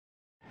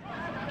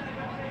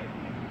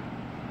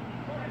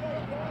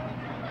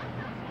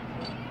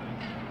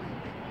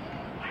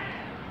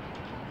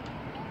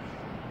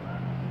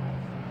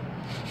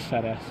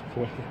fat ass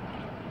boy.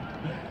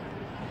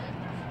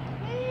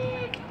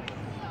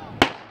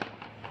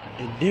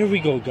 And there we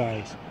go,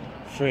 guys.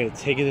 Fred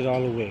taking it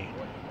all away.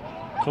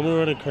 Coming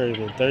around the curve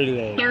in 30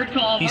 legs. Third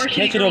call, He's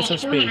catching up some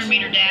space.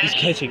 He's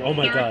catching. Oh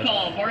my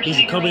God.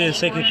 He's coming in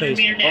second place.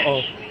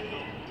 Uh-oh.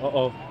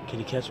 Uh-oh. Can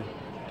he catch him?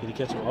 Can he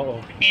catch him?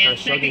 Uh-oh. And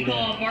second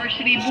call,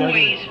 varsity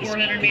boys,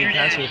 400-meter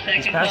dash.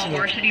 Second call,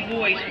 varsity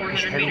boys,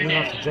 400-meter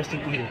dash. He's just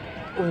eating.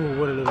 Oh,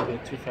 what a little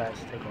bit too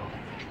fast to take off.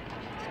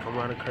 He's coming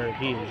around the curve.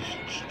 He is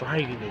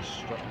striding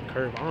this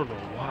curve. I don't know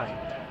why.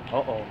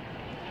 Uh-oh.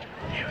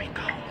 There we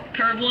go.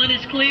 Curve 1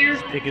 is clear.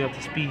 He's picking up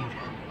the speed.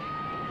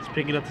 He's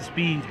picking up the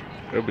speed.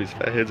 Everybody's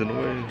fat heads in the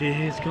way. Did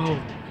his go?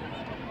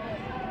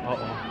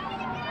 Uh-oh.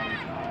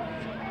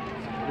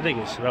 I think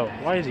it's slow.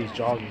 Why is he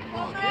jogging?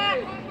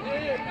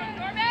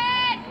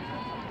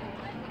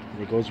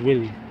 There goes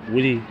Willie.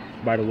 Willie,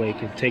 by the way,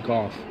 can take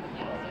off.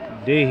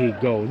 There he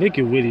go. Look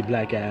at Willie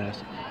black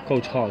ass.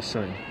 Coach Hall's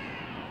son.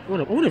 I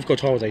wonder if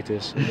Coach Hall was like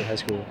this in high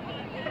school.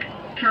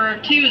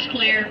 Curve 2 is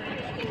clear.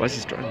 Why is he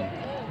struggling?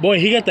 Boy,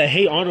 he got the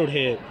Hey Arnold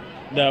head.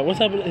 What's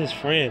happening to his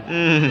friend?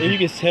 And you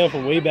can tell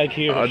from way back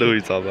here. I know who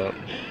he's talking about.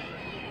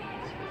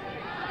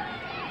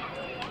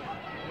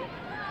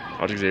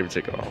 I'll just able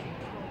to take off.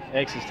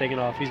 X is taking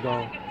off. He's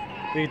gone.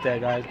 Look at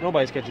that, guys.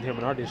 Nobody's catching him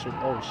in our district.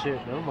 Oh, shit.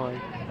 Never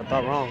mind. I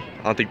thought wrong.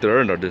 I don't think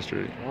they're in our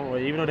district. Oh, well,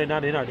 even though they're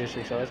not in our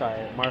district, so that's all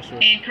right. Marshall.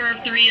 And curve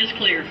 3 is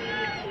clear.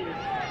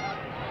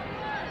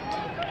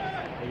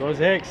 There goes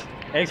X.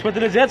 X put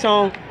the Jets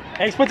on.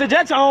 X put the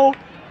Jets on.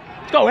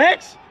 Let's go,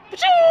 X.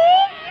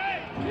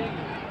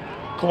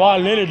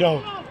 Kawhi Leonard,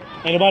 though.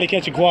 Ain't nobody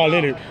catching Kawhi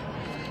Leonard.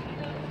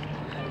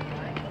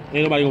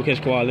 Ain't nobody gonna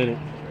catch Kawhi Leonard.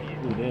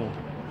 Ooh, damn.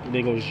 And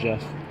there goes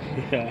Jeff.